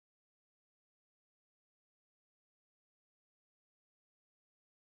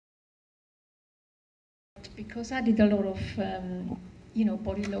because I did a lot of, you know,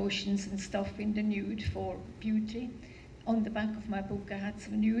 body lotions and stuff in the nude for beauty. On the back of my book, I had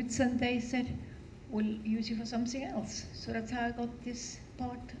some nudes, and they said, "We'll use you for something else." So that's how I got this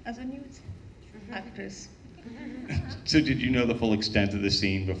part as a nude actress. So did you know the full extent of the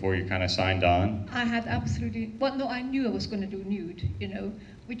scene before you kind of signed on? I had absolutely, well, no, I knew I was going to do nude, you know,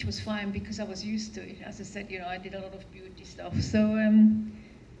 which was fine because I was used to it. As I said, you know, I did a lot of beauty stuff. So,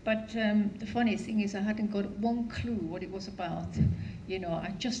 but the funny thing is I hadn't got one clue what it was about. You know,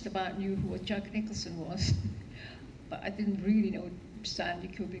 I just about knew who Jack Nicholson was, but I didn't really know Stanley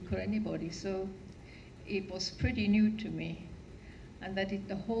Kubrick or anybody. So it was pretty new to me. And I did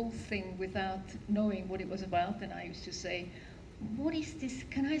the whole thing without knowing what it was about. And I used to say, "What is this?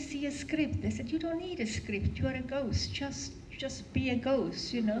 Can I see a script?" They said, "You don't need a script. You are a ghost. Just be a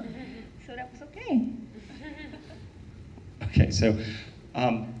ghost, you know." So that was okay. Okay, so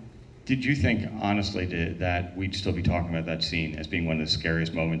did you think, honestly, that we'd still be talking about that scene as being one of the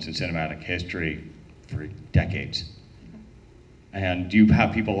scariest moments in cinematic history for decades? And do you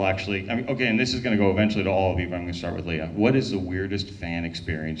have people actually, I mean, okay, and this is going to go eventually to all of you, but I'm going to start with Lia. What is the weirdest fan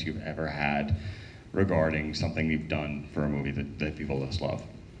experience you've ever had regarding something you've done for a movie that people just love?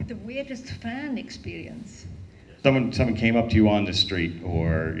 The weirdest fan experience? Someone came up to you on the street,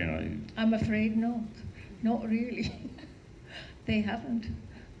 or, you know. I'm afraid not. Not really. They haven't.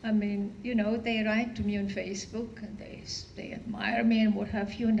 I mean, you know, they write to me on Facebook and they admire me and what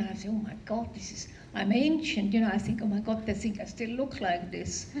have you, and I say, "Oh my God, I'm ancient," you know. I think, "Oh my God, they think I still look like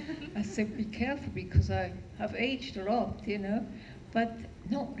this." I say, "Be careful because I have aged a lot, you know." But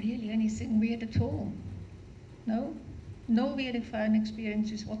not really anything weird at all. No weird fan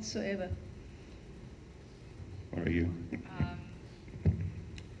experiences whatsoever. What are you?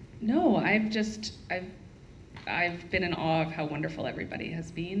 No, I've been in awe of how wonderful everybody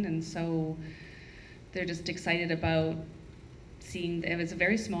has been, and so they're just excited about seeing. It was a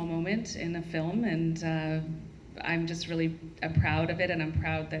very small moment in a film, and I'm just really proud of it, and I'm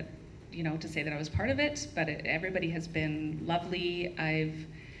proud that, you know, to say that I was part of it. But everybody has been lovely.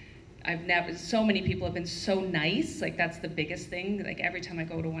 I've never, so many people have been so nice. Like, that's the biggest thing. Like, every time I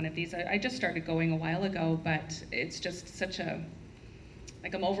go to one of these, I just started going a while ago, but it's just such a,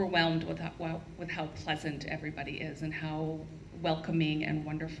 like, I'm overwhelmed with how pleasant everybody is and how welcoming and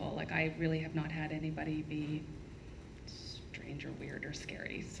wonderful. Like, I really have not had anybody be strange or weird or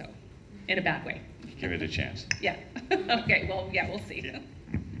scary, so, in a bad way. Give it a chance. Yeah. Okay, well, yeah, we'll see. Yeah.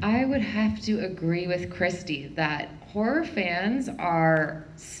 I would have to agree with Kristi that horror fans are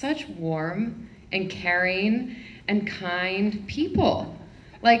such warm and caring and kind people.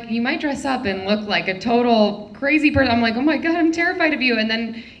 Like, you might dress up and look like a total crazy person. I'm like, "Oh my God, I'm terrified of you." And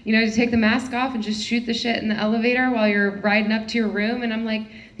then, you know, you take the mask off and just shoot the shit in the elevator while you're riding up to your room. And I'm like,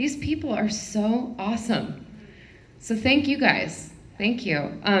 these people are so awesome. So thank you guys. Thank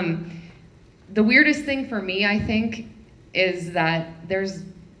you. The weirdest thing for me, I think, is that there's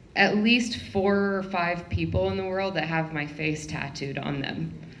at least 4 or 5 people in the world that have my face tattooed on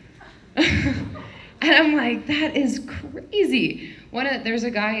them. And I'm like, that is crazy. There's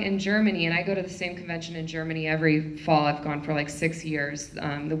a guy in Germany, and I go to the same convention in Germany every fall. I've gone for like 6 years,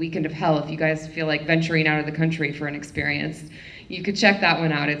 the Weekend of Hell. If you guys feel like venturing out of the country for an experience, you could check that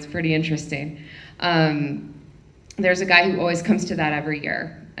one out. It's pretty interesting. There's a guy who always comes to that every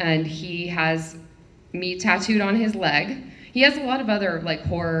year, and he has me tattooed on his leg. He has a lot of other like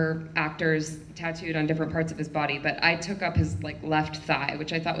horror actors tattooed on different parts of his body, but I took up his like left thigh,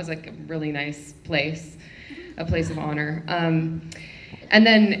 which I thought was like a really nice place, a place of honor. And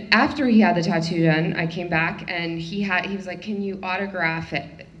then after he had the tattoo done, I came back and he was like, "Can you autograph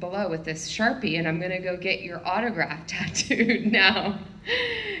it below with this Sharpie? And I'm gonna go get your autograph tattooed now."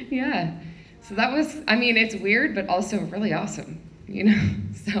 Yeah, so that was, I mean, it's weird, but also really awesome, you know?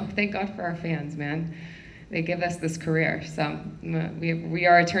 So thank God for our fans, man. They give us this career, so we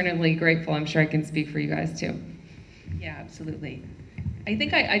are eternally grateful. I'm sure I can speak for you guys too. Yeah, absolutely. I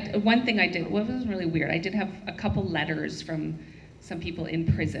think one thing I did, well, it was really weird. I did have a couple letters from some people in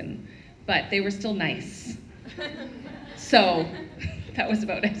prison, but they were still nice. So that was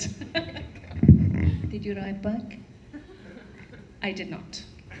about it. Did you write back? I did not.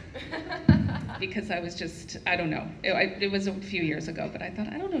 Because I was just, I don't know. It was a few years ago, but I thought,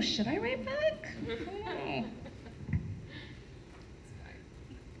 I don't know, should I write back? I don't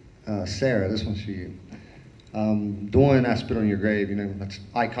know. Sarah, this one's for you. Doing I Spit on Your Grave, you know, that's an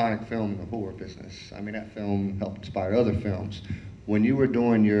iconic film in the horror business. I mean, that film helped inspire other films. When you were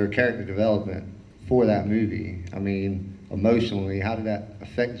doing your character development for that movie, I mean, emotionally, how did that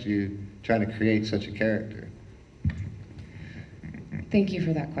affect you trying to create such a character? Thank you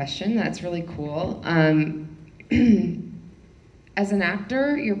for that question. That's really cool. as an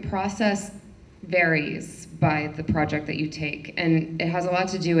actor, your process varies by the project that you take, and it has a lot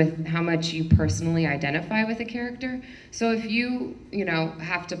to do with how much you personally identify with a character. So if you know,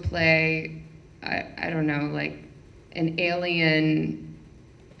 have to play, I don't know, like an alien,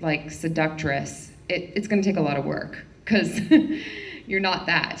 like seductress, it's going to take a lot of work because you're not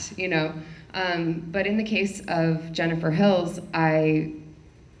that, you know. But in the case of Jennifer Hills, I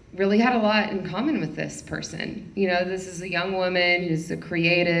really had a lot in common with this person. You know, this is a young woman who's a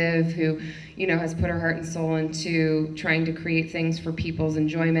creative, who, you know, has put her heart and soul into trying to create things for people's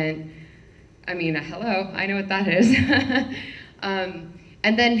enjoyment. I mean, hello, I know what that is.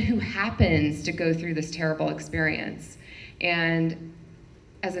 And then who happens to go through this terrible experience. And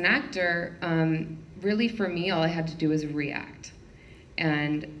as an actor, really for me, all I had to do was react.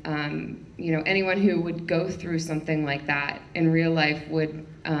 And you know, anyone who would go through something like that in real life would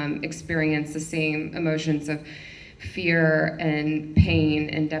experience the same emotions of fear and pain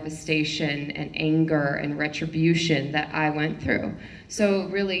and devastation and anger and retribution that I went through. So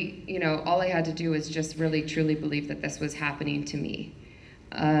really, you know, all I had to do was just really truly believe that this was happening to me.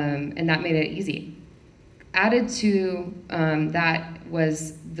 And that made it easy. Added to that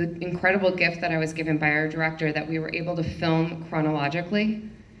was the incredible gift that I was given by our director that we were able to film chronologically.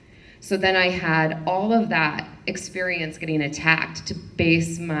 So then I had all of that experience getting attacked to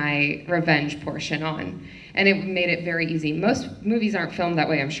base my revenge portion on. And it made it very easy. Most movies aren't filmed that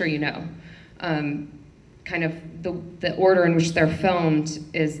way, I'm sure you know. Kind of the order in which they're filmed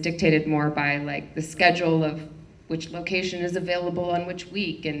is dictated more by like the schedule of which location is available on which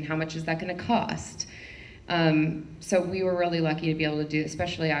week and how much is that gonna cost. So we were really lucky to be able to do,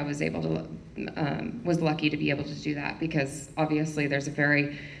 especially I was able to, was lucky to be able to do that because obviously there's a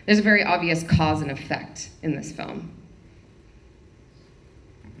very obvious cause and effect in this film.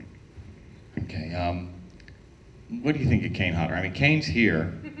 Okay, what do you think of Kane Hodder? I mean, Kane's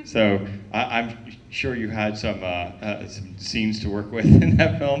here, so I'm sure you had some scenes to work with in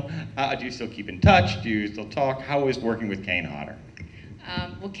that film. Do you still keep in touch? Do you still talk? How is working with Kane Hodder?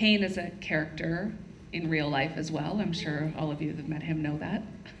 Well, Kane is a character in real life as well. I'm sure all of you that have met him know that.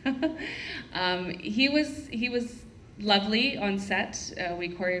 He was lovely on set. We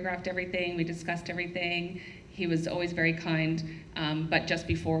choreographed everything. We discussed everything. He was always very kind. But just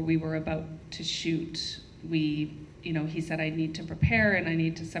before we were about to shoot, he said, I need to prepare and I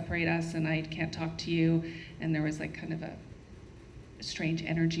need to separate us and I can't talk to you. And there was like kind of a strange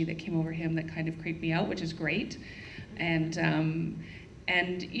energy that came over him that kind of creeped me out, which is great. And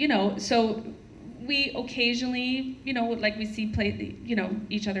you know, so we occasionally, you know, like we see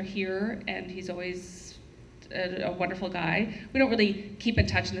each other here, and he's always a wonderful guy. We don't really keep in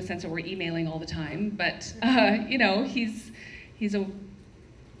touch in the sense that we're emailing all the time, but you know, he's a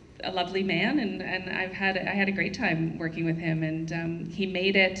lovely man, and I had a great time working with him, and he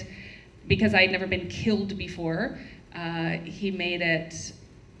made it, because I had never been killed before, he made it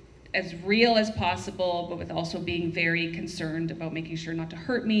as real as possible, but with also being very concerned about making sure not to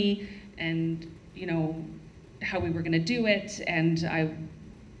hurt me, and you know, how we were gonna do it, and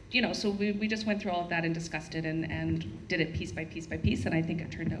so we just went through all of that and discussed it and did it piece by piece by piece, and I think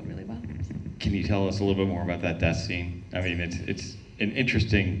it turned out really well. Can you tell us a little bit more about that death scene? I mean, it's an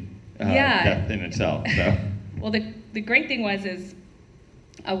interesting death in itself. So. Well, the great thing is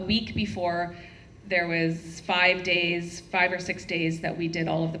a week before, there was 5 or 6 days that we did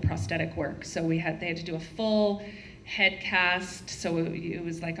all of the prosthetic work. So they had to do a full head cast. So it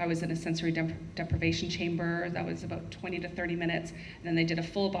was like I was in a sensory deprivation chamber. That was about 20 to 30 minutes. And then they did a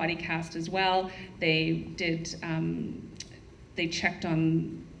full body cast as well. They did, they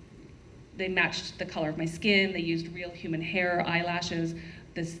matched the color of my skin. They used real human hair, eyelashes,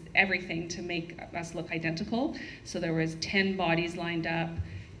 everything to make us look identical. So there was 10 bodies lined up,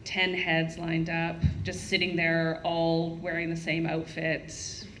 10 heads lined up, just sitting there all wearing the same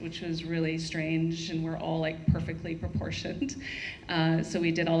outfit, which was really strange, and we're all like perfectly proportioned. So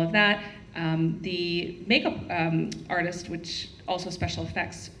we did all of that. The makeup artist, which also special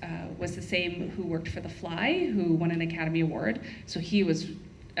effects, was the same who worked for The Fly, who won an Academy Award. So he was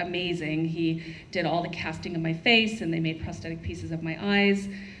amazing. He did all the casting of my face, and they made prosthetic pieces of my eyes.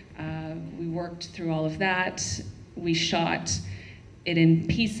 We worked through all of that. We shot it in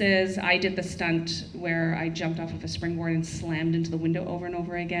pieces. I did the stunt where I jumped off of a springboard and slammed into the window over and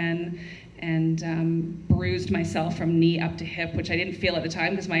over again, and bruised myself from knee up to hip, which I didn't feel at the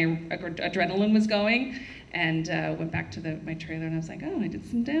time because my adrenaline was going, and went back to my trailer, and I was like, oh, I did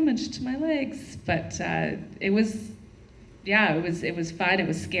some damage to my legs. But it was fun. It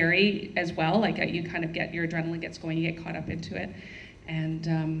was scary as well. Like you kind of your adrenaline gets going, you get caught up into it. And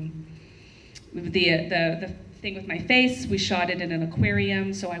the thing with my face. We shot it in an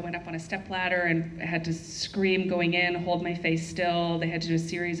aquarium, so I went up on a stepladder and had to scream going in, hold my face still. They had to do a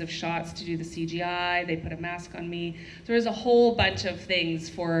series of shots to do the CGI. They put a mask on me. So there was a whole bunch of things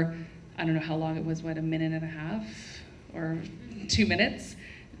for, I don't know how long it was, what, a minute and a half or 2 minutes?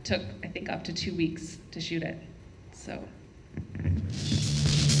 It took, I think, up to 2 weeks to shoot it. So.